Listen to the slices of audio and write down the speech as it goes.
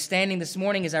Standing this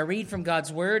morning as I read from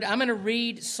God's Word, I'm going to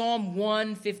read Psalm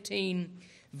 115,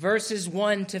 verses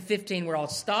 1 to 15, where I'll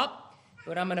stop,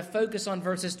 but I'm going to focus on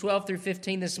verses 12 through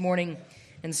 15 this morning,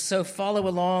 and so follow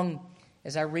along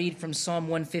as I read from Psalm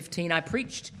 115. I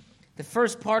preached the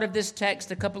first part of this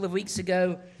text a couple of weeks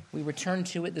ago. We return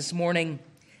to it this morning.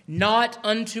 Not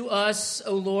unto us,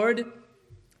 O Lord,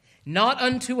 not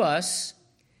unto us,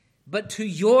 but to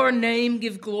your name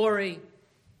give glory,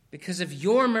 because of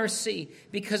your mercy,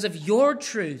 because of your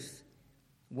truth.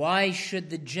 Why should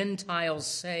the Gentiles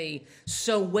say,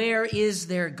 so where is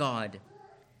their God?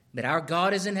 But our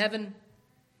God is in heaven.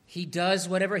 He does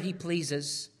whatever he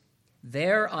pleases.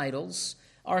 Their idols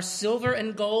are silver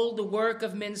and gold, the work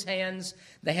of men's hands.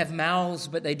 They have mouths,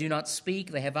 but they do not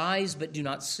speak. They have eyes, but do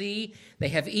not see. They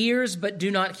have ears, but do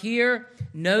not hear.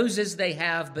 Noses they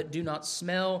have, but do not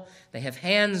smell. They have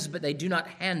hands, but they do not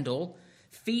handle.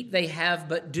 Feet they have,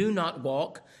 but do not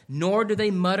walk, nor do they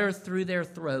mutter through their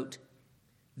throat.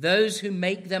 Those who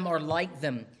make them are like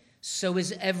them, so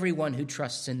is everyone who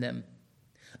trusts in them.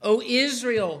 O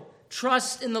Israel,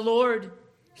 trust in the Lord.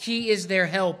 He is their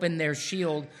help and their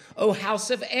shield. O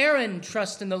house of Aaron,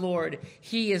 trust in the Lord.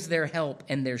 He is their help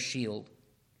and their shield.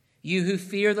 You who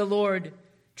fear the Lord,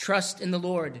 trust in the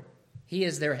Lord. He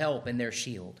is their help and their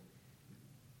shield.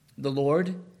 The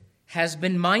Lord has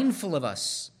been mindful of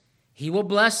us. He will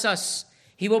bless us.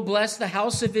 He will bless the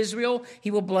house of Israel. He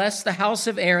will bless the house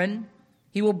of Aaron.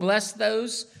 He will bless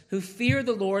those who fear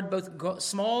the Lord, both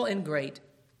small and great.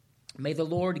 May the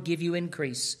Lord give you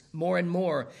increase more and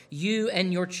more, you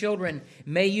and your children.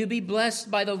 May you be blessed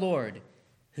by the Lord,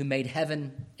 who made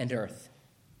heaven and earth.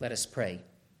 Let us pray.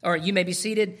 All right, you may be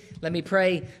seated. Let me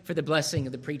pray for the blessing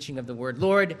of the preaching of the word.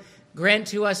 Lord, grant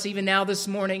to us even now this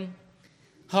morning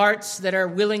hearts that are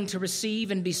willing to receive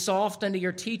and be soft under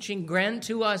your teaching. Grant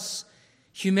to us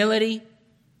humility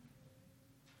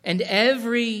and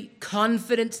every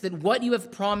confidence that what you have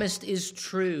promised is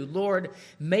true. Lord,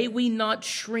 may we not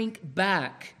shrink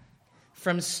back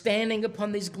from standing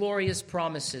upon these glorious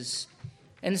promises,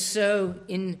 and so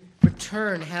in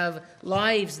return have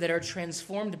lives that are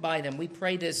transformed by them. We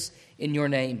pray this in your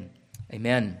name.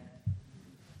 Amen.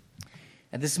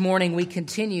 And this morning we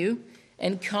continue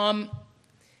and come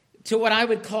to what I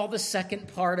would call the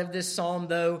second part of this psalm,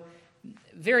 though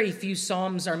very few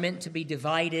psalms are meant to be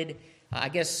divided. I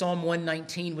guess Psalm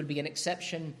 119 would be an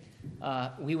exception.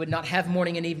 We would not have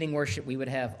morning and evening worship. We would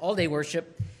have all-day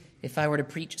worship if I were to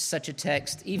preach such a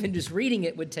text. Even just reading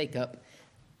it would take up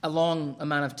a long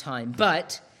amount of time.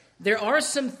 But there are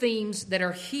some themes that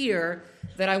are here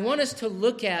that I want us to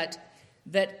look at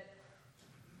that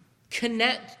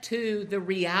connect to the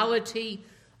reality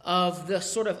of the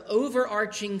sort of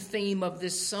overarching theme of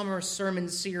this summer sermon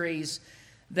series,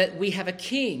 that we have a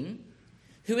king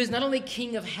who is not only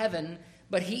king of heaven,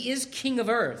 but he is king of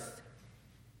earth.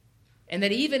 And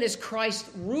that even as Christ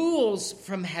rules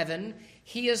from heaven,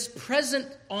 he is present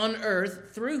on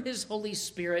earth through his Holy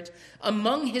Spirit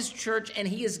among his church, and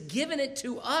he has given it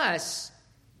to us.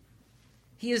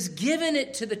 He has given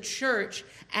it to the church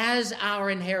as our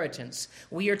inheritance.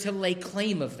 We are to lay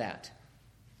claim of that.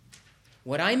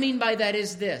 What I mean by that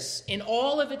is this: in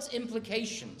all of its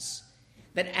implications,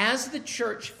 that as the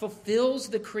church fulfills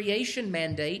the creation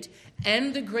mandate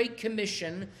and the Great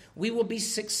Commission, we will be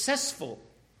successful.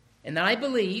 And I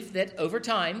believe that over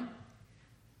time,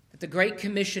 that the Great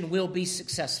Commission will be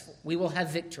successful. We will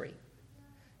have victory.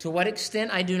 To what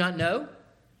extent, I do not know.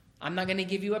 I'm not going to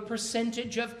give you a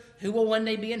percentage of who will one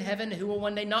day be in heaven, who will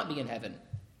one day not be in heaven.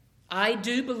 I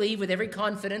do believe with every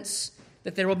confidence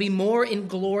that there will be more in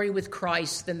glory with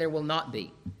Christ than there will not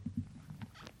be.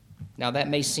 Now, that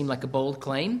may seem like a bold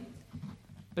claim,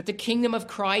 but the kingdom of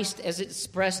Christ, as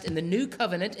expressed in the New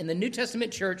Covenant, in the New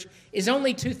Testament church, is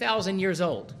only 2,000 years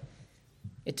old.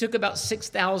 It took about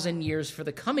 6,000 years for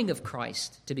the coming of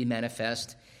Christ to be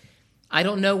manifest. I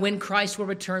don't know when Christ will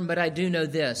return, but I do know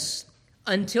this: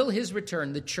 until his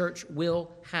return, the church will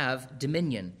have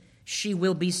dominion. She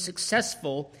will be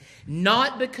successful,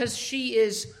 not because she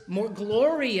is more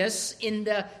glorious in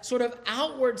the sort of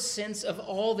outward sense of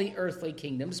all the earthly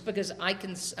kingdoms, because I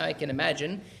can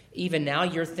imagine even now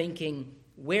you're thinking,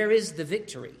 where is the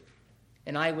victory?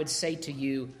 And I would say to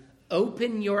you,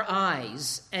 open your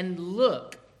eyes and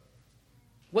look.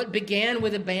 What began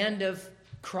with a band of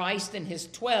Christ and his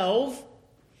 12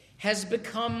 has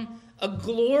become a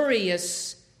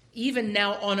glorious, even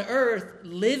now on earth,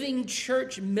 living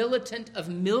church militant of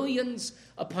millions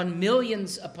upon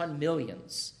millions upon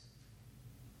millions.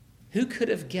 Who could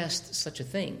have guessed such a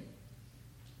thing?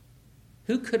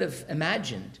 Who could have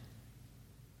imagined?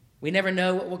 We never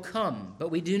know what will come, but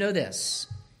we do know this: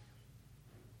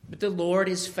 But the Lord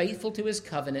is faithful to his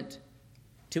covenant,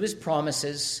 to his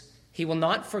promises. He will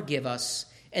not forgive us.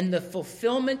 And the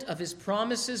fulfillment of his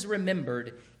promises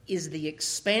remembered is the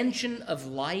expansion of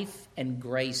life and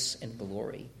grace and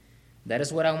glory. That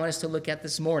is what I want us to look at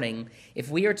this morning. If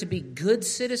we are to be good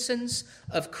citizens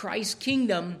of Christ's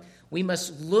kingdom, we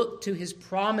must look to his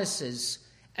promises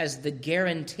as the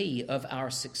guarantee of our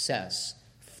success.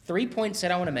 3 points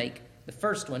that I want to make. The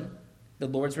first one, the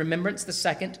Lord's remembrance. The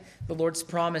second, the Lord's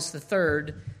promise. The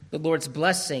third, the Lord's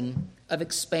blessing of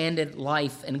expanded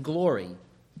life and glory.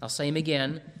 I'll say them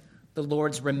again. The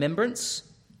Lord's remembrance,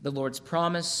 the Lord's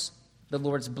promise, the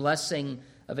Lord's blessing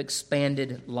of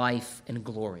expanded life and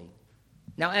glory.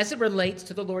 Now, as it relates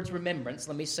to the Lord's remembrance,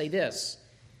 let me say this.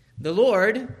 The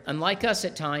Lord, unlike us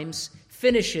at times,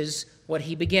 finishes what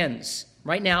he begins.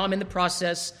 Right now, I'm in the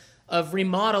process of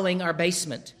remodeling our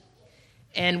basement,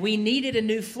 and we needed a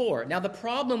new floor. Now, the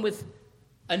problem with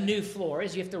a new floor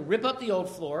is you have to rip up the old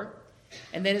floor,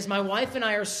 and then as my wife and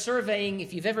I are surveying,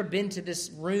 if you've ever been to this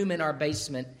room in our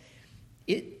basement,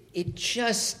 it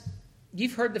just,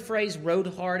 you've heard the phrase rode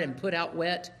hard and put out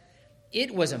wet.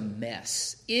 It was a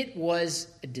mess. It was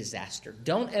a disaster.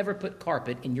 Don't ever put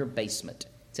carpet in your basement.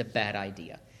 It's a bad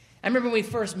idea. I remember when we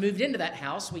first moved into that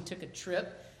house, we took a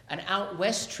trip, an out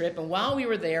west trip, and while we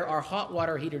were there, our hot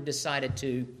water heater decided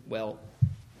to,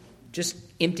 just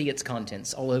empty its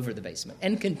contents all over the basement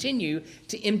and continue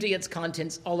to empty its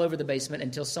contents all over the basement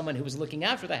until someone who was looking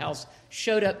after the house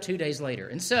showed up 2 days later.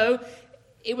 And so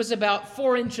it was about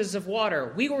 4 inches of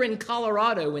water. We were in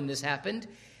Colorado when this happened,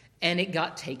 and it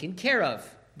got taken care of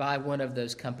by one of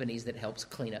those companies that helps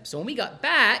clean up. So when we got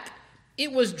back,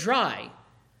 it was dry,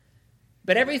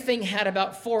 but everything had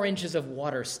about 4 inches of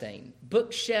water stain.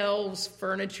 Bookshelves,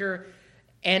 furniture,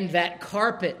 and that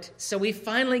carpet. So we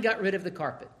finally got rid of the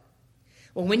carpet.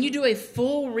 Well, when you do a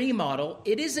full remodel,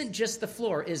 it isn't just the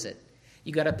floor, is it?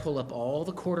 You got to pull up all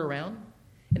the cord around,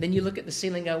 and then you look at the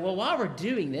ceiling and go, well, while we're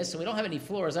doing this and we don't have any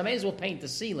floors, I may as well paint the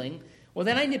ceiling. Well,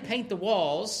 then I need to paint the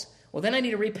walls. Well, then I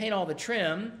need to repaint all the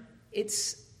trim.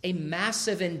 It's a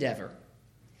massive endeavor.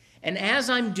 And as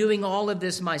I'm doing all of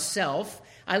this myself,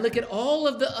 I look at all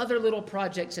of the other little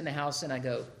projects in the house and I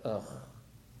go, ugh,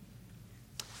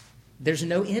 there's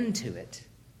no end to it.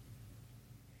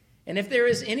 And if there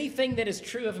is anything that is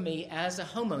true of me as a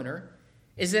homeowner,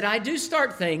 is that I do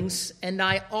start things and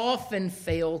I often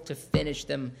fail to finish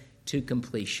them to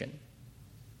completion.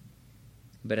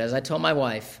 But as I told my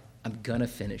wife, I'm going to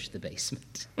finish the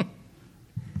basement.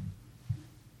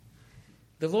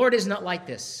 The Lord is not like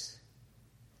this.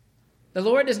 The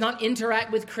Lord does not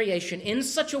interact with creation in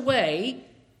such a way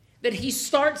that he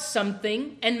starts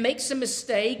something and makes a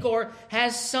mistake or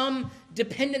has some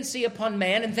dependency upon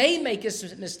man and they make a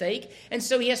mistake, and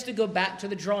so he has to go back to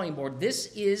the drawing board. This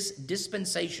is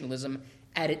dispensationalism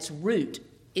at its root.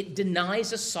 It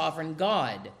denies a sovereign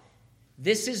God.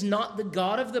 This is not the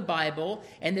God of the Bible,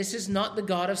 and this is not the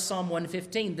God of Psalm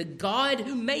 115. The God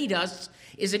who made us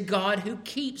is a God who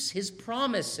keeps his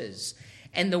promises.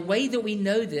 And the way that we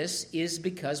know this is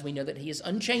because we know that he is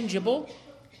unchangeable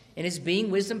in his being,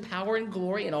 wisdom, power, and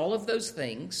glory, and all of those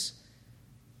things,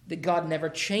 that God never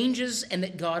changes and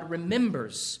that God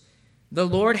remembers. The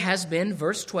Lord has been,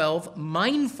 verse 12,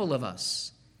 mindful of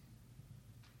us.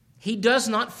 He does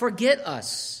not forget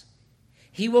us.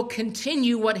 He will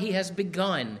continue what he has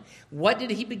begun. What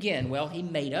did he begin? Well, he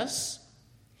made us.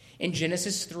 In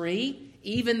Genesis 3,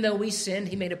 even though we sinned,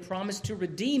 he made a promise to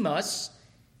redeem us.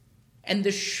 And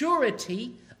the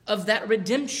surety of that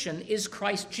redemption is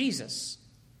Christ Jesus.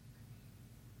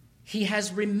 He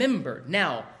has remembered.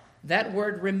 Now, that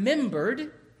word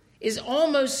remembered is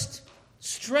almost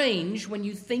strange when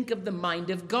you think of the mind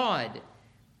of God.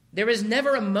 There is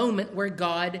never a moment where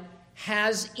God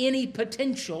has any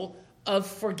potential of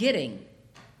forgetting.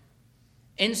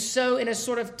 And so, in a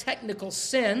sort of technical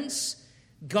sense,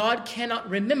 God cannot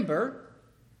remember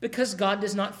because God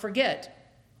does not forget.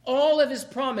 All of his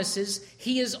promises,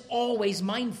 he is always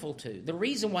mindful to. The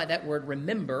reason why that word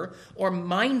remember or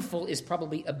mindful is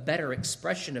probably a better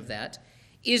expression of that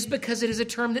is because it is a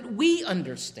term that we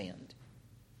understand.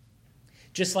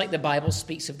 Just like the Bible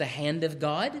speaks of the hand of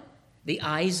God, the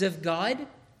eyes of God,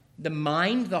 the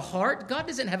mind, the heart. God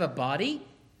doesn't have a body.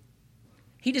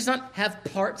 He does not have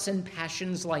parts and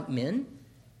passions like men.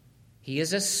 He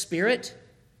is a spirit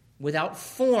without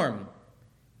form.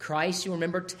 Christ, you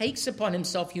remember, takes upon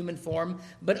himself human form,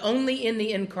 but only in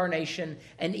the incarnation,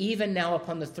 and even now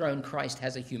upon the throne, Christ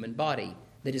has a human body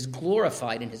that is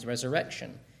glorified in his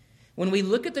resurrection. When we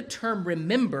look at the term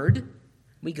remembered,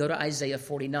 we go to Isaiah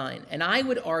 49, and I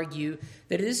would argue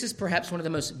that this is perhaps one of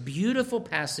the most beautiful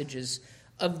passages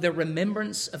of the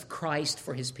remembrance of Christ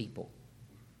for his people.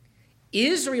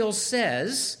 Israel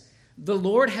says, the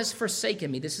Lord has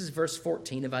forsaken me. This is verse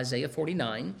 14 of Isaiah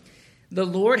 49. The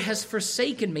Lord has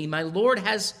forsaken me. My Lord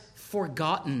has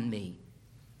forgotten me.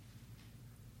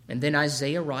 And then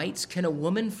Isaiah writes, can a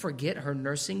woman forget her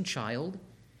nursing child,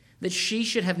 that she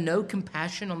should have no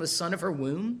compassion on the son of her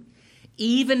womb?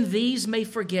 Even these may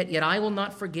forget, yet I will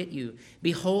not forget you.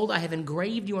 Behold, I have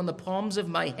engraved you on the palms of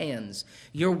my hands.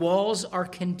 Your walls are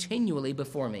continually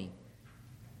before me.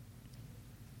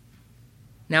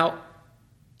 Now,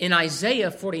 in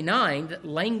Isaiah 49, the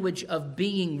language of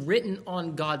being written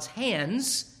on God's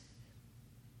hands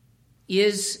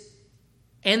is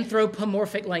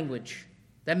anthropomorphic language.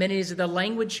 That means it is the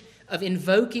language of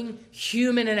invoking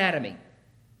human anatomy.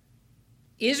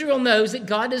 Israel knows that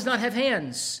God does not have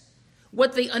hands.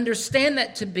 What they understand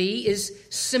that to be is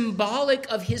symbolic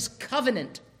of his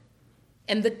covenant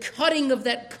and the cutting of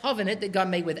that covenant that God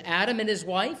made with Adam and his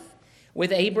wife,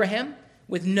 with Abraham,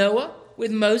 with Noah,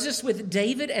 with Moses, with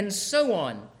David, and so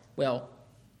on. Well,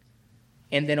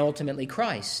 and then ultimately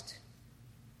Christ.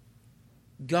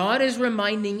 God is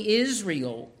reminding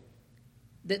Israel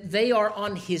that they are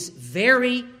on his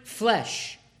very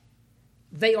flesh.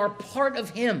 They are part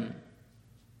of him.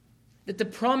 That the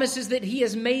promises that he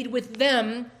has made with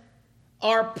them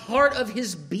are part of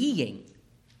his being.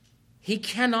 He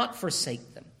cannot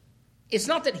forsake them. It's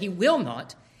not that he will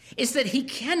not, it's that he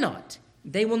cannot.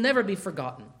 They will never be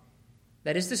forgotten.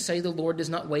 That is to say, the Lord does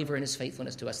not waver in his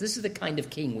faithfulness to us. This is the kind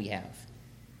of king we have.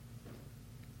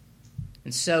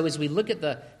 And so as we look at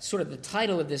the sort of the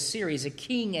title of this series, A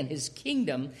King and His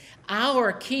Kingdom,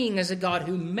 our king is a God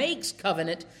who makes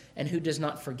covenant and who does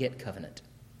not forget covenant.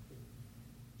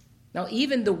 Now,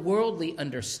 even the worldly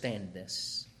understand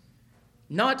this.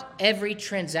 Not every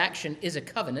transaction is a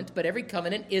covenant, but every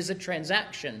covenant is a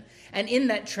transaction. And in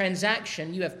that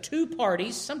transaction, you have two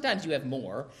parties. Sometimes you have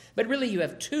more, but really you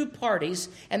have two parties,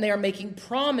 and they are making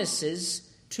promises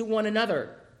to one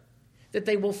another that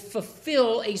they will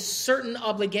fulfill a certain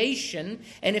obligation,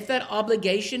 and if that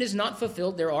obligation is not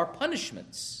fulfilled, there are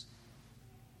punishments.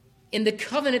 In the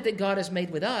covenant that God has made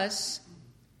with us,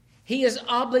 he has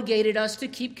obligated us to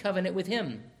keep covenant with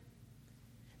him.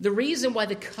 The reason why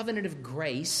the covenant of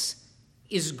grace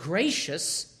is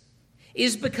gracious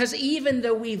is because even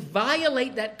though we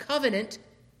violate that covenant,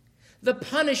 the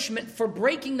punishment for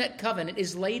breaking that covenant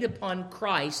is laid upon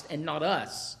Christ and not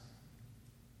us.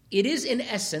 It is, in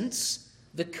essence,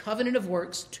 the covenant of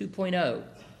works 2.0.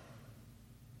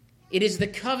 It is the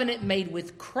covenant made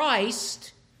with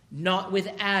Christ, not with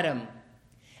Adam.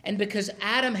 And because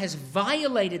Adam has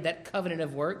violated that covenant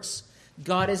of works,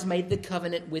 God has made the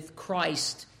covenant with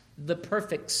Christ, the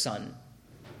perfect Son.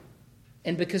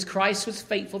 And because Christ was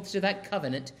faithful to that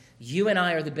covenant, you and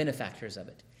I are the benefactors of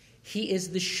it. He is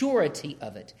the surety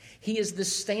of it. He is the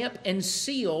stamp and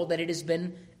seal that it has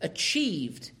been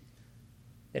achieved,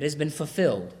 that has been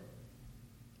fulfilled.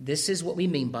 This is what we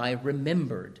mean by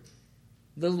remembered.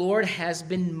 The Lord has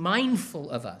been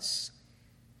mindful of us.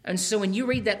 And so when you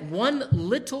read that one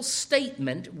little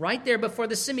statement right there before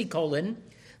the semicolon,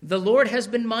 the Lord has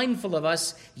been mindful of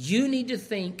us, you need to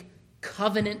think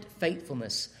covenant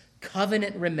faithfulness,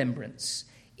 covenant remembrance.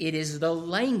 It is the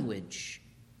language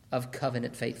of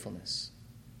covenant faithfulness.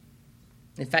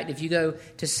 In fact, if you go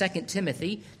to 2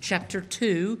 Timothy chapter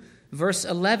 2, verse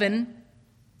 11,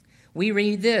 we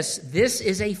read this, "This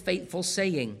is a faithful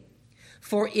saying,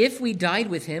 for if we died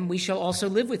with him, we shall also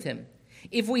live with him.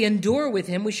 If we endure with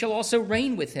him, we shall also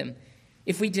reign with him.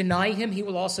 If we deny him, he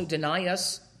will also deny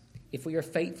us. If we are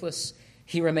faithless,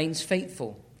 he remains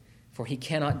faithful, for he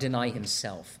cannot deny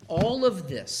himself." All of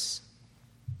this,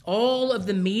 all of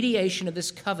the mediation of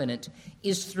this covenant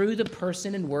is through the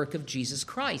person and work of Jesus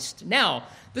Christ. Now,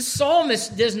 the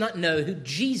psalmist does not know who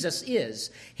Jesus is.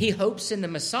 He hopes in the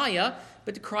Messiah,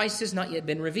 but Christ has not yet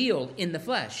been revealed in the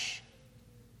flesh.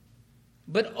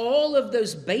 But all of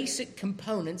those basic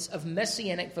components of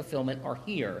messianic fulfillment are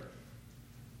here.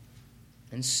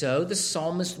 And so the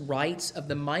psalmist writes of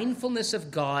the mindfulness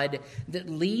of God that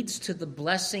leads to the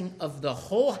blessing of the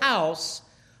whole house,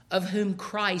 of whom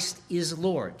Christ is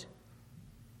Lord.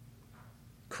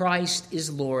 Christ is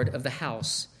Lord of the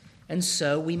house. And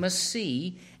so we must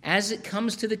see, as it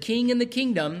comes to the king and the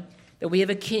kingdom, that we have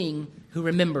a king who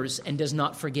remembers and does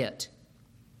not forget.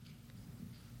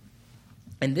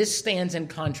 And this stands in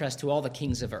contrast to all the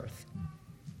kings of earth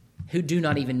who do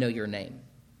not even know your name.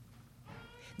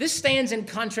 This stands in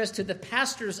contrast to the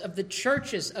pastors of the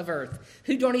churches of earth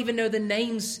who don't even know the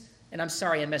names. And I'm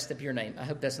sorry I messed up your name. I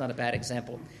hope that's not a bad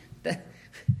example.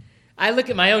 I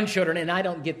look at my own children, and I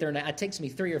don't get their name. It takes me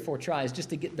 3 or 4 tries just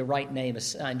to get the right name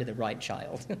assigned to the right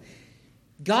child.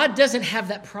 God doesn't have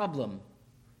that problem.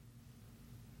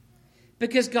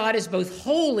 Because God is both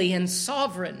holy and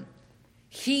sovereign.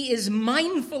 He is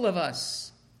mindful of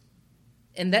us.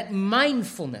 And that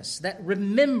mindfulness, that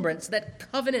remembrance,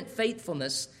 that covenant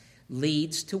faithfulness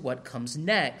leads to what comes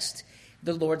next.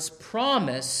 The Lord's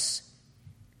promise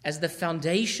as the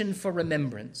foundation for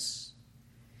remembrance.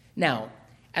 Now,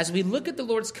 as we look at the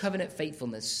Lord's covenant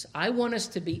faithfulness, I want us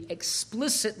to be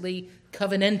explicitly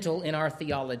covenantal in our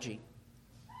theology.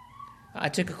 I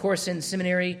took a course in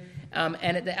seminary, and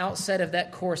at the outset of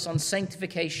that course on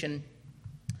sanctification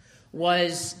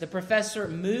was the professor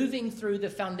moving through the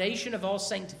foundation of all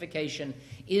sanctification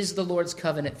is the Lord's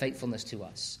covenant faithfulness to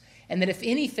us. And that if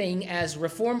anything, as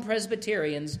Reformed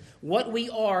Presbyterians, what we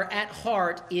are at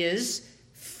heart is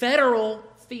federal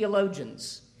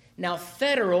theologians. Now,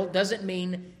 federal doesn't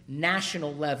mean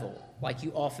national level, like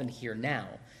you often hear now.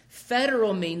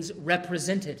 Federal means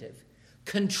representative,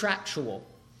 contractual.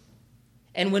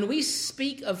 And when we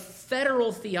speak of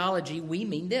federal theology, we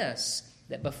mean this,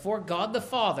 that before God the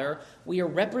Father, we are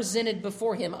represented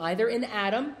before him either in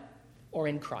Adam or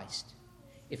in Christ.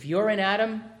 If you're in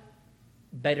Adam,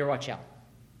 better watch out.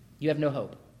 You have no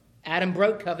hope. Adam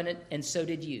broke covenant, and so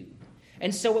did you.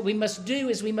 And so what we must do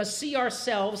is we must see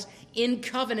ourselves in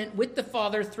covenant with the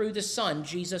Father through the Son,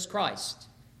 Jesus Christ.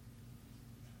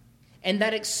 And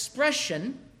that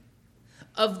expression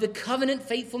of the covenant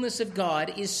faithfulness of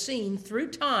God is seen through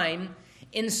time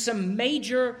in some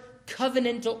major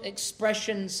covenantal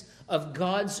expressions of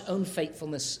God's own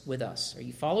faithfulness with us. Are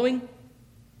you following?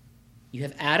 You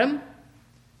have Adam,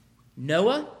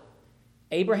 Noah,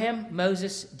 Abraham,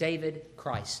 Moses, David,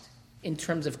 Christ, in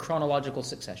terms of chronological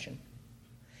succession.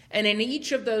 And in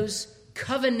each of those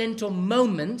covenantal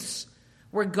moments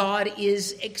where God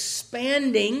is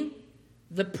expanding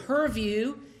the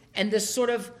purview and this sort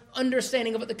of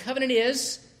understanding of what the covenant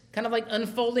is, kind of like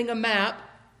unfolding a map.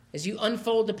 As you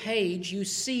unfold the page, you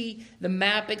see the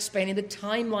map expanding, the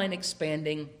timeline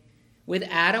expanding. With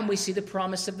Adam, we see the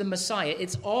promise of the Messiah.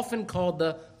 It's often called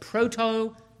the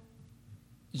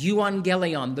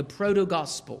proto-euangelion, the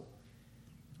proto-gospel.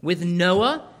 With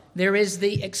Noah, there is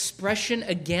the expression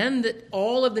again that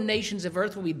all of the nations of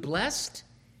earth will be blessed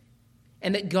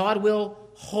and that God will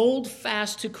hold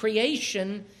fast to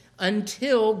creation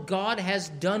until God has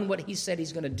done what he said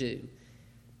he's going to do.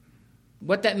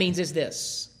 What that means is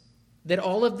this, that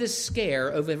all of this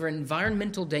scare over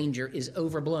environmental danger is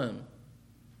overblown.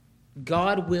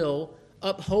 God will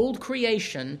uphold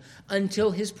creation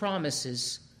until his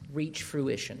promises reach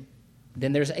fruition.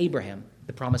 Then there's Abraham,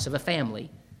 the promise of a family.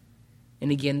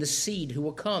 And again, the seed who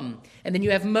will come. And then you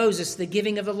have Moses, the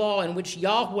giving of the law, in which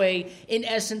Yahweh, in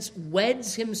essence,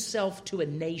 weds himself to a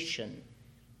nation.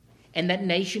 And that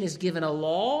nation is given a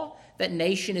law. That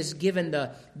nation is given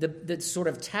the sort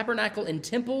of tabernacle and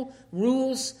temple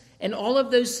rules. And all of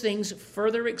those things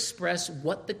further express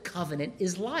what the covenant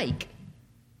is like.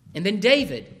 And then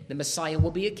David, the Messiah, will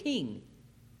be a king.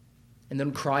 And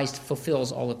then Christ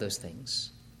fulfills all of those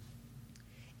things.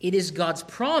 It is God's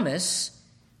promise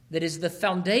that is the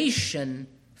foundation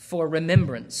for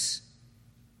remembrance.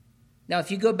 Now, if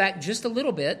you go back just a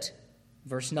little bit,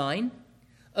 verse 9,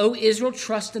 O Israel,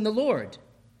 trust in the Lord.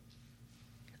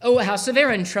 O house of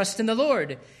Aaron, trust in the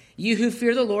Lord. You who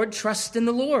fear the Lord, trust in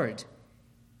the Lord.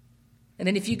 And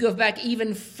then if you go back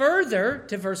even further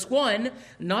to verse 1,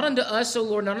 not unto us, O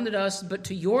Lord, not unto us, but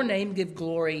to your name give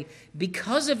glory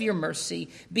because of your mercy,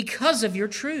 because of your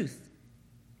truth.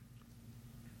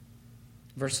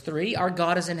 Verse 3, our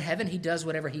God is in heaven. He does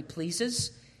whatever he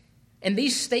pleases. And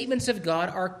these statements of God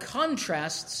are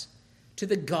contrasts to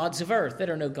the gods of earth that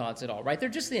are no gods at all, right? They're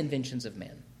just the inventions of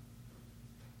man.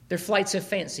 They're flights of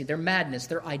fancy. They're madness.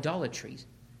 They're idolatries.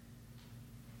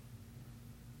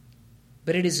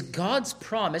 But it is God's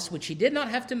promise, which he did not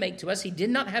have to make to us. He did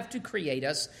not have to create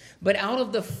us. But out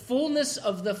of the fullness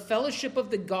of the fellowship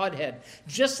of the Godhead,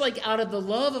 just like out of the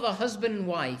love of a husband and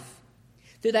wife,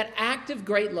 through that act of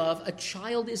great love, a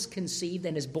child is conceived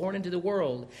and is born into the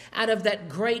world. Out of that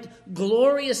great,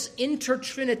 glorious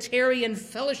intertrinitarian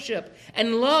fellowship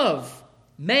and love,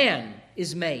 man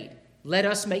is made. Let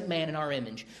us make man in our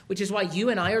image, which is why you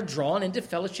and I are drawn into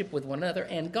fellowship with one another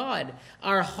and God.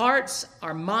 Our hearts,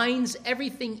 our minds,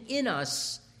 everything in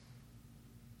us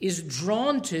is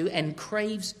drawn to and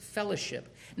craves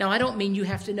fellowship. Now, I don't mean you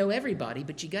have to know everybody,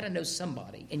 but you got to know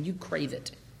somebody, and you crave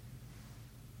it.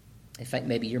 In fact,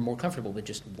 maybe you're more comfortable with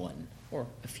just one or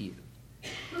a few.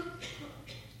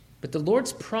 But the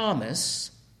Lord's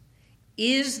promise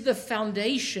is the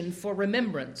foundation for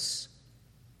remembrance.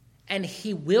 and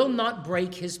he will not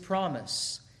break his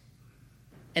promise.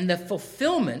 And the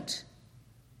fulfillment,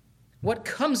 what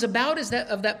comes about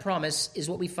of that promise is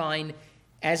what we find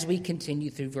as we continue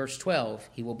through verse 12.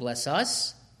 He will bless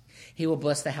us. He will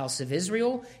bless the house of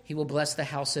Israel. He will bless the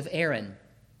house of Aaron.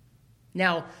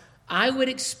 Now, I would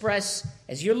express,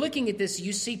 as you're looking at this,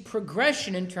 you see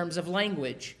progression in terms of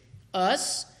language.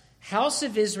 Us, house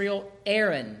of Israel,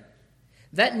 Aaron.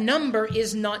 That number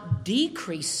is not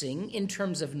decreasing in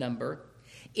terms of number.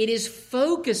 It is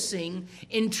focusing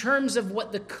in terms of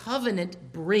what the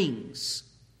covenant brings.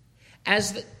 I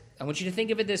want you to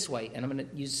think of it this way, and I'm going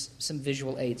to use some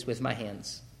visual aids with my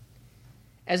hands.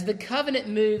 As the covenant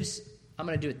moves, I'm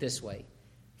going to do it this way,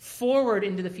 forward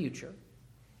into the future.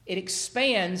 It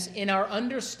expands in our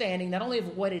understanding not only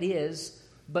of what it is,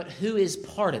 but who is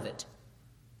part of it.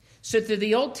 So through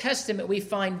the Old Testament, we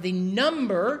find the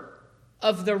number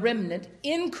of the remnant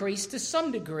increase to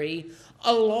some degree,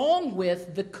 along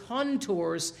with the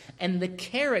contours and the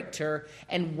character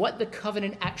and what the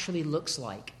covenant actually looks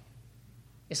like.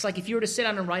 It's like if you were to sit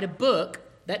down and write a book,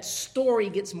 that story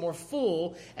gets more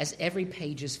full as every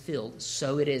page is filled.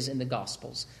 So it is in the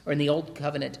Gospels, or in the Old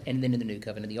Covenant and then in the New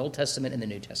Covenant, the Old Testament and the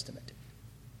New Testament.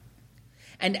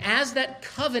 And as that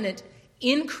covenant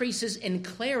increases in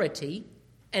clarity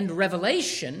and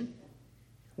revelation,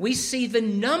 we see the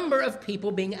number of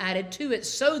people being added to it,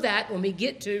 so that when we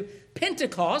get to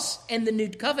Pentecost and the New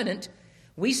Covenant,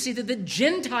 we see that the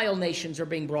Gentile nations are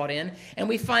being brought in, and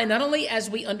we find not only as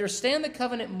we understand the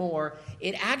covenant more,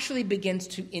 it actually begins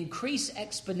to increase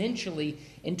exponentially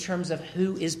in terms of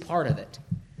who is part of it,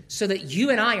 so that you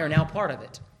and I are now part of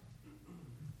it.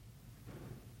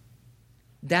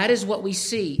 That is what we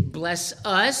see. Bless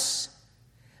us,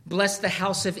 bless the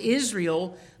house of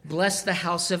Israel, bless the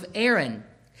house of Aaron.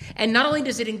 And not only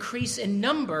does it increase in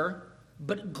number,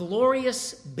 but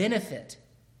glorious benefit.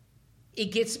 It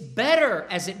gets better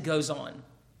as it goes on.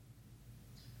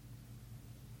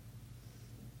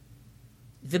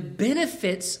 The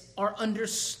benefits are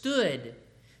understood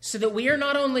so that we are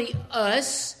not only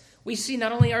us, we see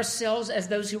not only ourselves as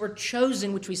those who were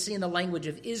chosen, which we see in the language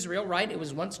of Israel, right? It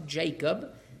was once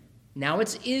Jacob. Now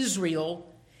it's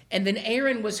Israel. And then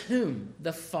Aaron was whom?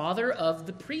 The father of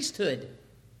the priesthood,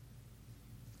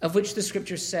 of which the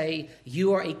scriptures say,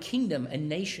 you are a kingdom, a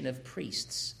nation of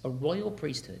priests, a royal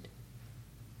priesthood.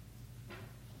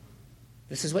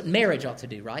 This is what marriage ought to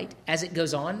do, right? As it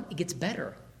goes on, it gets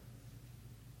better.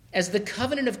 As the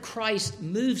covenant of Christ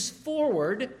moves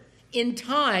forward in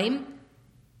time,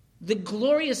 the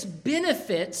glorious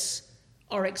benefits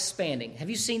are expanding. Have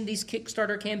you seen these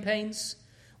Kickstarter campaigns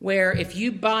where if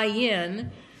you buy in,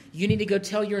 you need to go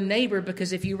tell your neighbor,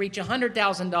 because if you reach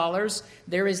 $100,000,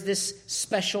 there is this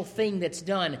special thing that's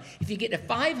done. If you get to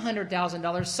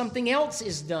 $500,000, something else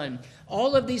is done.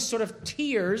 All of these sort of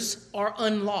tiers are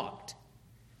unlocked.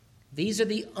 These are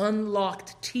the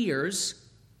unlocked tiers,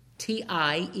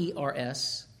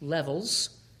 T-I-E-R-S, levels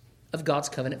of God's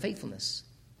covenant faithfulness.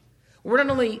 We're not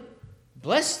only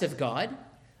blessed of God,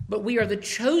 but we are the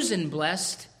chosen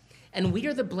blessed, and we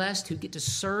are the blessed who get to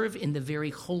serve in the very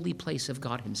holy place of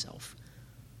God himself.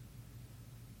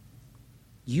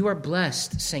 You are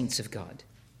blessed, saints of God.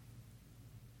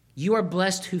 You are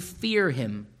blessed who fear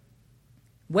him.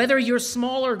 Whether you're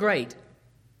small or great,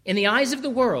 in the eyes of the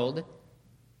world,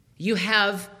 you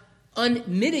have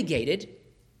unmitigated,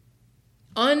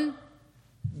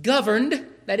 ungoverned,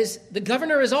 that is, the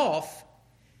governor is off,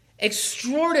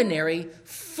 extraordinary,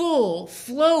 full,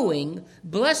 flowing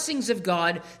blessings of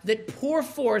God that pour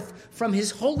forth from his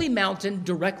holy mountain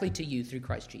directly to you through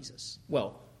Christ Jesus.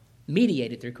 Well,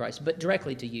 mediated through Christ, but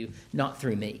directly to you, not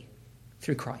through me,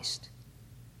 through Christ.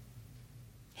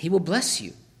 He will bless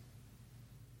you.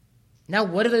 Now,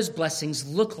 what do those blessings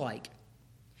look like?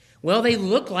 Well, they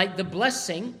look like the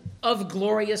blessing of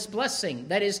glorious blessing.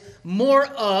 That is, more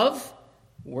of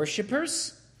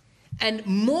worshipers and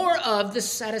more of the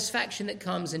satisfaction that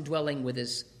comes in dwelling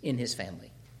in his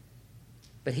family.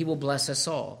 But he will bless us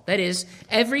all. That is,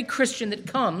 every Christian that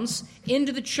comes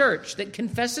into the church that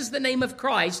confesses the name of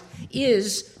Christ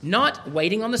is not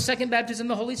waiting on the second baptism of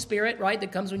the Holy Spirit, right,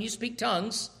 that comes when you speak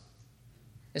tongues,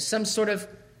 as some sort of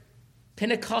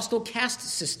Pentecostal caste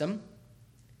system.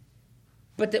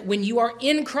 But that when you are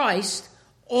in Christ,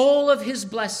 all of his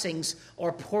blessings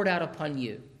are poured out upon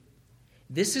you.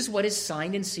 This is what is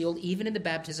signed and sealed even in the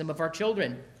baptism of our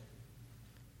children.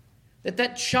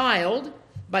 That child,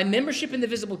 by membership in the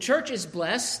visible church, is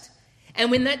blessed. And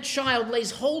when that child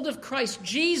lays hold of Christ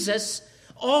Jesus,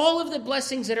 all of the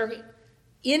blessings that are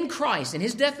in Christ and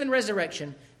his death and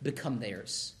resurrection become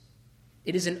theirs.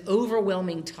 It is an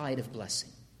overwhelming tide of blessing.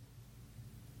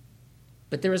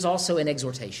 But there is also an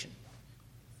exhortation.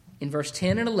 In verse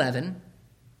 10 and 11,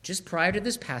 just prior to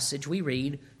this passage, we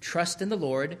read, trust in the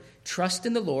Lord, trust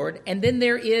in the Lord. And then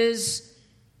there is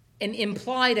an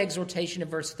implied exhortation of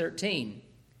verse 13.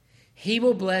 He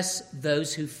will bless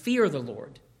those who fear the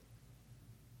Lord.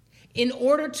 In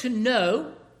order to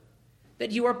know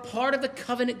that you are part of the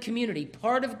covenant community,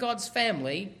 part of God's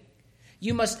family,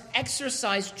 you must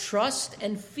exercise trust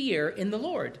and fear in the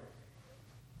Lord.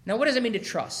 Now, what does it mean to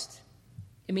trust?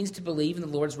 It means to believe in the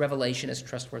Lord's revelation as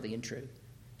trustworthy and true.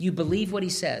 You believe what he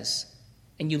says,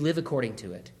 and you live according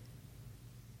to it.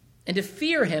 And to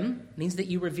fear him means that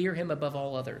you revere him above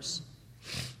all others.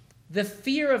 The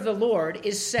fear of the Lord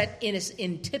is set in its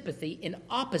antipathy, in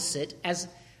opposite, as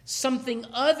something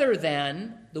other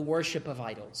than the worship of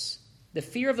idols. The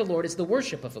fear of the Lord is the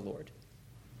worship of the Lord.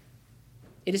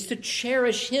 It is to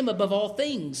cherish him above all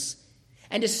things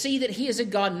and to see that he is a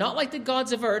God not like the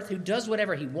gods of earth who does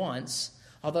whatever he wants,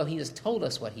 although he has told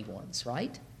us what he wants,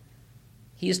 right?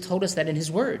 He has told us that in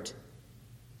his word.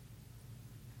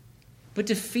 But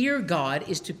to fear God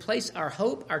is to place our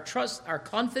hope, our trust, our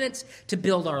confidence, to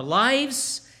build our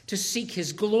lives, to seek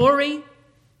his glory,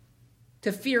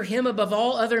 to fear him above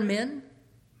all other men.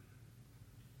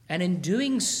 And in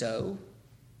doing so,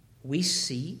 we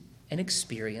see and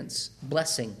experience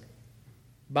blessing.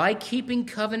 By keeping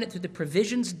covenant through the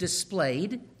provisions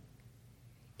displayed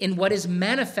in what is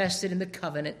manifested in the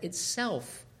covenant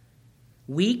itself.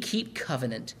 We keep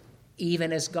covenant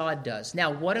even as God does.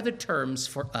 Now, what are the terms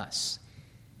for us?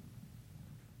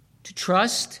 To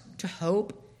trust, to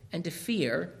hope, and to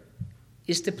fear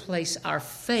is to place our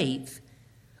faith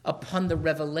upon the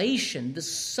revelation, the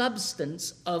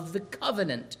substance of the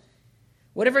covenant.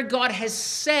 Whatever God has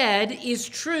said is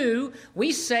true,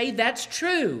 we say that's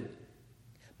true.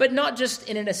 But not just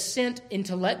in an assent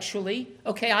intellectually,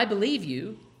 okay, I believe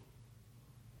you,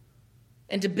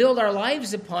 and to build our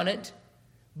lives upon it,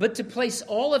 but to place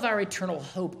all of our eternal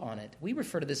hope on it. We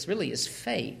refer to this really as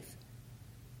faith.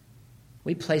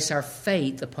 We place our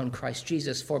faith upon Christ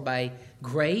Jesus, for by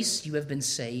grace you have been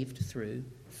saved through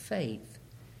faith.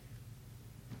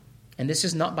 And this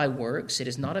is not by works, it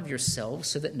is not of yourselves,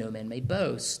 so that no man may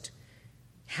boast.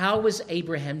 How was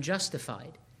Abraham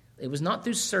justified? It was not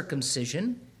through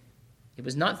circumcision, it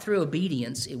was not through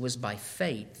obedience, it was by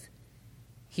faith.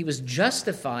 He was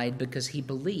justified because he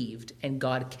believed, and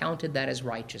God counted that as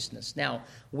righteousness. Now,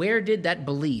 where did that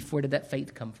belief, where did that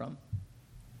faith come from?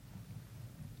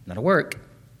 Not a work.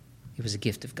 It was a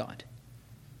gift of God.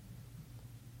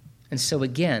 And so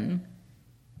again,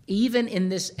 even in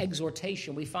this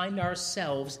exhortation, we find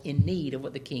ourselves in need of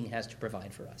what the King has to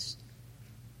provide for us.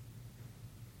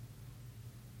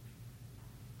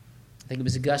 I think it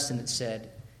was Augustine that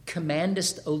said,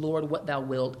 "Commandest, O Lord, what thou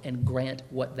wilt, and grant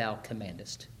what thou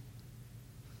commandest."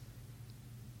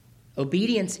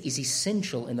 Obedience is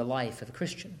essential in the life of a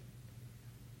Christian.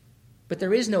 But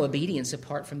there is no obedience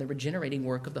apart from the regenerating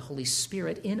work of the Holy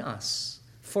Spirit in us.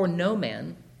 For no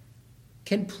man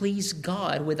can please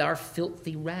God with our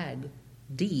filthy rag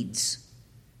deeds.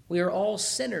 We are all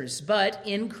sinners, but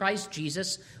in Christ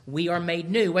Jesus we are made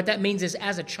new. What that means is,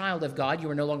 as a child of God, you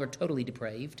are no longer totally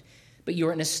depraved, but you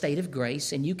are in a state of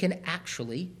grace, and you can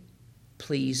actually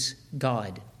please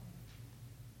God,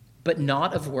 but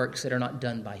not of works that are not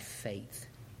done by faith.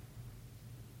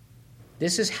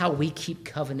 This is how we keep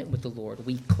covenant with the Lord.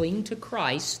 We cling to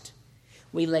Christ,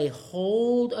 we lay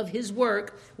hold of his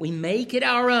work, we make it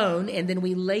our own, and then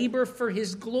we labor for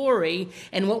his glory.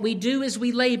 And what we do as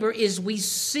we labor is we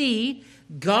see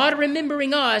God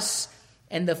remembering us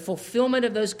and the fulfillment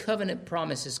of those covenant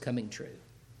promises coming true.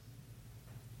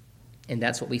 And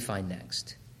that's what we find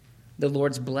next. The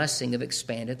Lord's blessing of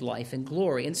expanded life and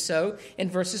glory. And so, in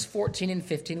verses 14 and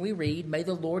 15, we read, "May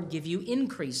the Lord give you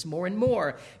increase more and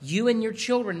more. You and your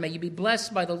children, may you be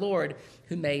blessed by the Lord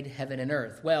who made heaven and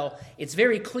earth." Well, it's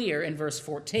very clear in verse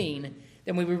 14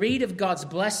 that when we read of God's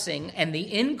blessing and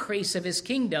the increase of his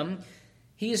kingdom,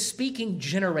 he is speaking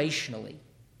generationally.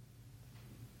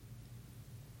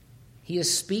 He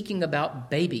is speaking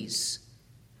about babies.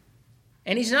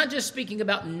 And he's not just speaking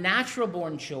about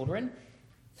natural-born children.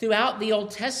 Throughout the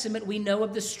Old Testament, we know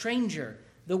of the stranger,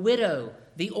 the widow,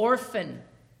 the orphan,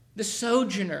 the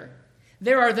sojourner.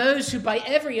 There are those who by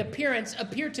every appearance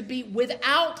appear to be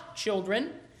without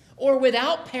children or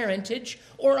without parentage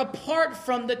or apart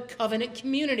from the covenant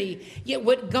community. Yet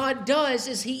what God does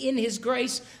is he, in his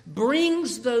grace,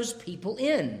 brings those people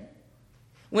in.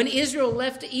 When Israel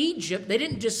left Egypt, they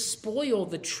didn't just spoil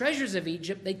the treasures of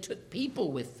Egypt, they took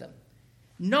people with them.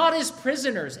 Not as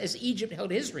prisoners, as Egypt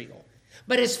held Israel,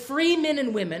 but as free men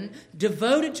and women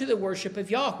devoted to the worship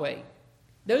of Yahweh.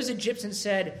 Those Egyptians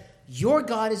said, your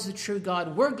God is the true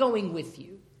God. We're going with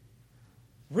you.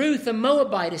 Ruth, a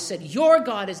Moabitess, said, your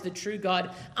God is the true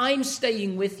God. I'm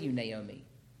staying with you, Naomi.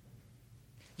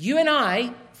 You and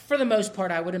I, for the most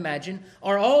part, I would imagine,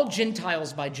 are all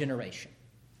Gentiles by generation.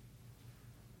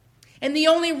 And the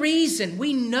only reason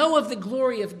we know of the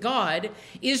glory of God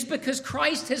is because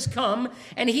Christ has come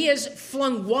and he has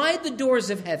flung wide the doors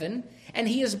of heaven and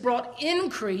he has brought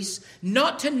increase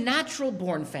not to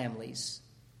natural-born families,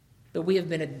 but we have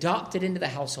been adopted into the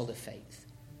household of faith.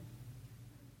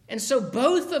 And so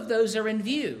both of those are in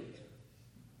view.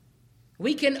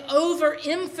 We can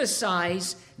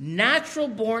overemphasize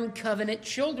natural-born covenant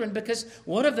children because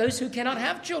what of those who cannot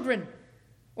have children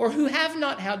or who have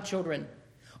not had children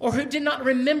or who did not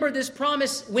remember this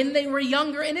promise when they were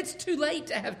younger and it's too late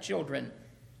to have children?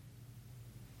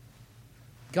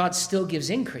 God still gives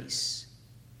increase.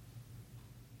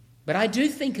 But I do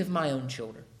think of my own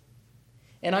children.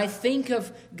 And I think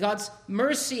of God's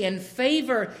mercy and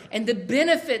favor and the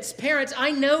benefits. Parents, I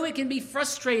know it can be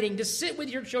frustrating to sit with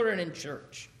your children in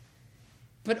church.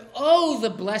 But oh,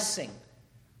 the blessing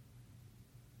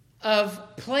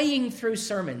of playing through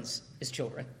sermons as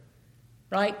children,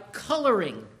 right?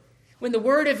 Coloring. When the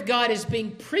Word of God is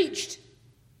being preached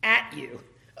at you,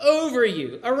 over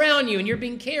you, around you, and you're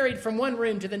being carried from one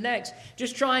room to the next,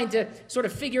 just trying to sort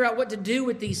of figure out what to do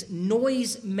with these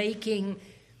noise-making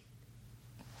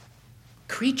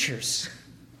creatures,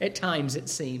 at times it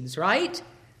seems, right?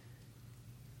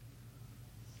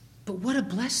 But what a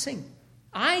blessing.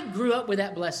 I grew up with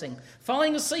that blessing,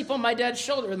 falling asleep on my dad's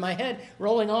shoulder with my head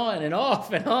rolling on and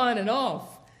off and on and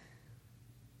off,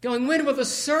 going, when will the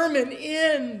sermon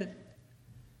end?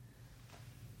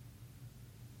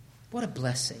 What a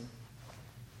blessing.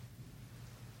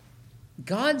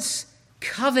 God's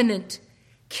covenant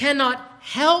cannot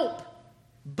help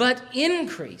but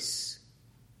increase,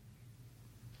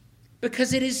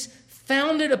 because it is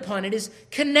founded upon, it is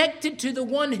connected to the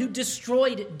one who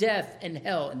destroyed death and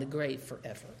hell and the grave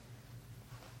forever.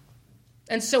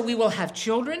 And so we will have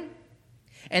children,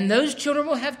 and those children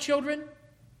will have children,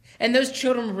 and those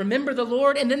children will remember the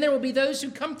Lord, and then there will be those who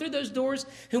come through those doors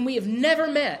whom we have never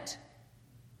met,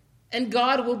 and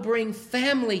God will bring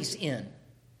families in.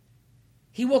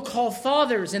 He will call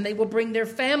fathers, and they will bring their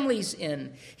families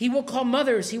in. He will call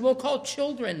mothers, he will call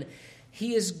children.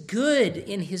 He is good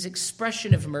in his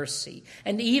expression of mercy.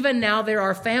 And even now there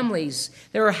are families,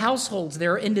 there are households,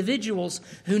 there are individuals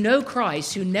who know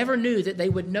Christ, who never knew that they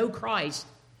would know Christ,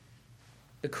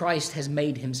 but Christ has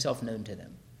made himself known to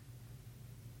them.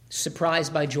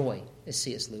 Surprised by joy, as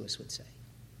C.S. Lewis would say.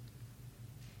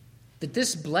 That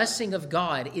this blessing of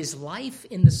God is life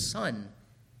in the Son.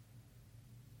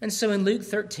 And so in Luke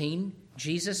 13,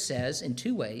 Jesus says in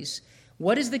two ways,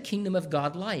 what is the kingdom of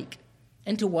God like?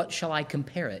 And to what shall I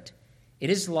compare it? It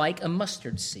is like a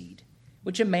mustard seed,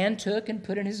 which a man took and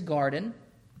put in his garden.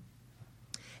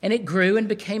 And it grew and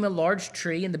became a large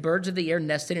tree, and the birds of the air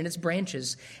nested in its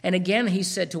branches. And again he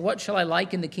said, to what shall I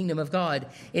liken the kingdom of God?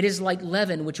 It is like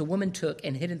leaven, which a woman took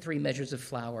and hid in 3 measures of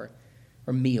flour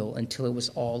or meal until it was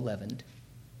all leavened.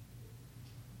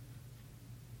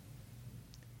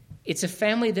 It's a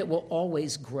family that will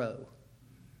always grow.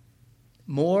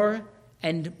 More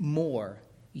and more,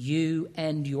 you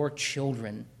and your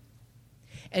children.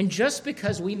 And just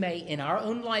because we may in our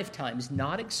own lifetimes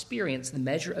not experience the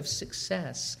measure of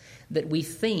success that we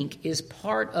think is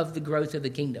part of the growth of the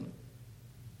kingdom,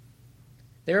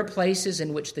 there are places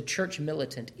in which the church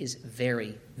militant is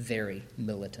very, very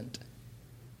militant.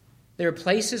 There are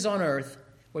places on earth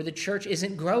where the church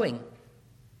isn't growing.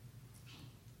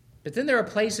 But then there are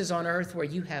places on earth where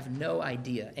you have no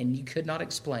idea and you could not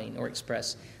explain or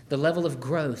express the level of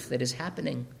growth that is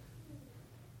happening.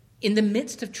 In the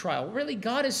midst of trial, really,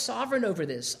 God is sovereign over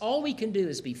this. All we can do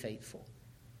is be faithful.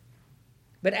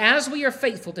 But as we are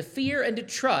faithful to fear and to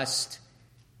trust,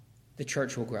 the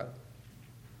church will grow.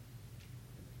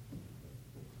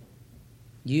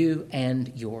 You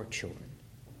and your children.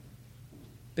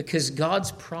 Because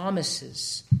God's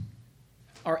promises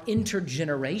are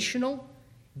intergenerational,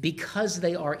 because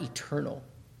they are eternal,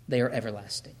 they are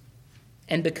everlasting.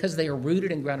 And because they are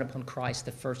rooted and grounded upon Christ,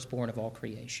 the firstborn of all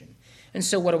creation. And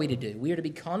so what are we to do? We are to be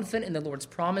confident in the Lord's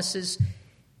promises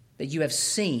that you have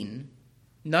seen,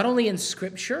 not only in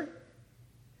Scripture,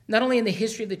 not only in the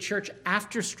history of the church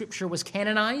after Scripture was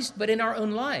canonized, but in our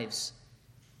own lives.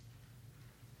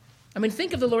 I mean,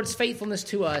 think of the Lord's faithfulness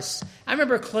to us. I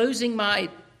remember closing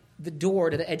the door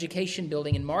to the education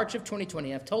building in March of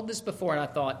 2020. I've told this before, and I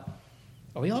thought,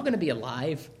 are we all going to be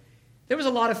alive? There was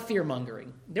a lot of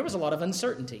fear-mongering. There was a lot of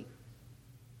uncertainty.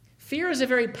 Fear is a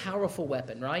very powerful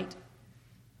weapon, right?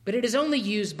 But it is only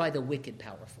used by the wicked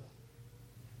powerful.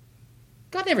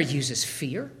 God never uses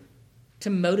fear to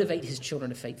motivate his children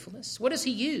to faithfulness. What does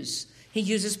he use? He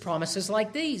uses promises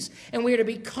like these. And we are to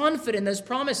be confident in those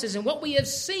promises. And what we have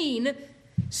seen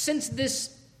since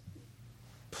this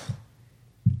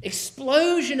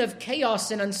explosion of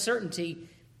chaos and uncertainty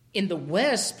in the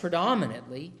West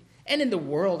predominantly, and in the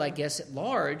world, I guess, at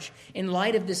large, in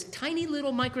light of this tiny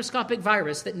little microscopic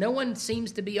virus that no one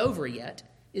seems to be over yet,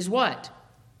 is what?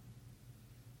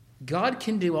 God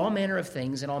can do all manner of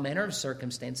things in all manner of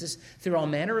circumstances through all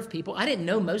manner of people. I didn't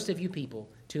know most of you people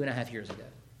 2.5 years ago.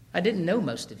 I didn't know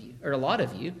most of you, or a lot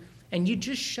of you, and you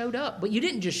just showed up. But you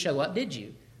didn't just show up, did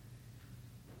you?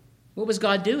 What was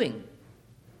God doing?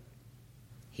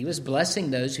 He was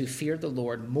blessing those who feared the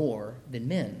Lord more than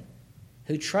men,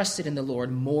 who trusted in the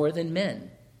Lord more than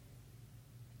men.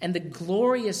 And the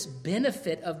glorious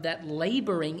benefit of that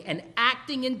laboring and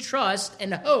acting in trust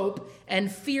and hope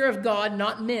and fear of God,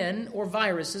 not men or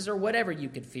viruses or whatever you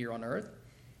could fear on earth,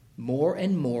 more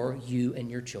and more you and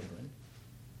your children.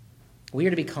 We are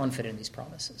to be confident in these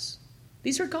promises.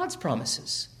 These are God's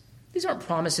promises. These aren't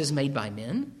promises made by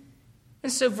men.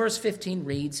 And so verse 15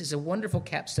 reads, is a wonderful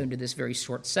capstone to this very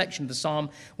short section of the psalm.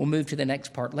 We'll move to the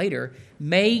next part later.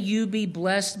 May you be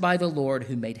blessed by the Lord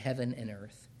who made heaven and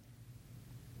earth.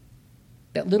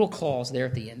 That little clause there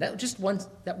at the end,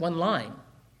 that one line.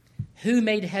 Who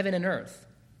made heaven and earth?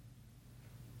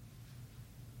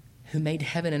 Who made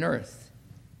heaven and earth?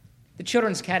 The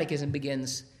Children's Catechism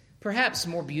begins perhaps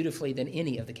more beautifully than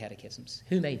any of the catechisms.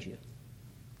 Who made you?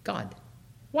 God.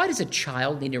 Why does a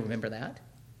child need to remember that?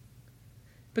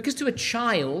 Because to a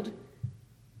child,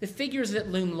 the figures that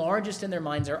loom largest in their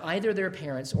minds are either their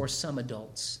parents or some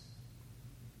adults.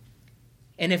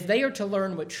 And if they are to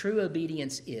learn what true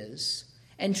obedience is,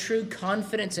 and true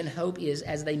confidence and hope is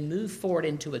as they move forward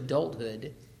into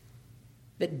adulthood,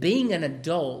 that being an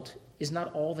adult is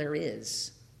not all there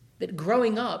is, that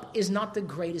growing up is not the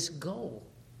greatest goal,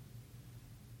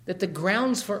 that the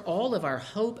grounds for all of our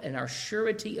hope and our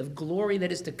surety of glory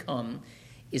that is to come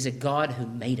is a God who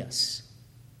made us.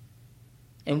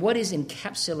 And what is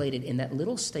encapsulated in that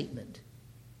little statement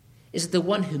is the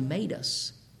one who made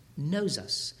us knows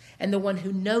us. And the one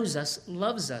who knows us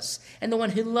loves us. And the one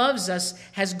who loves us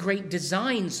has great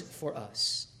designs for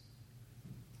us.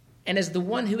 And as the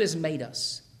one who has made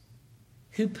us,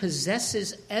 who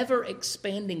possesses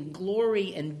ever-expanding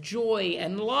glory and joy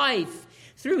and life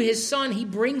through his Son, he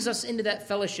brings us into that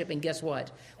fellowship. And guess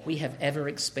what? We have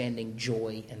ever-expanding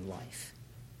joy and life.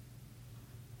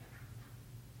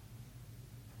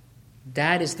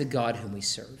 That is the God whom we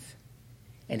serve.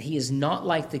 And he is not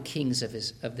like the kings of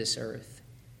this earth.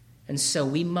 And so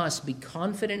we must be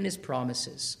confident in his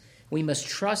promises. We must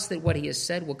trust that what he has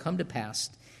said will come to pass.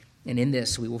 And in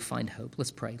this we will find hope.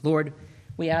 Let's pray. Lord,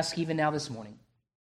 we ask even now this morning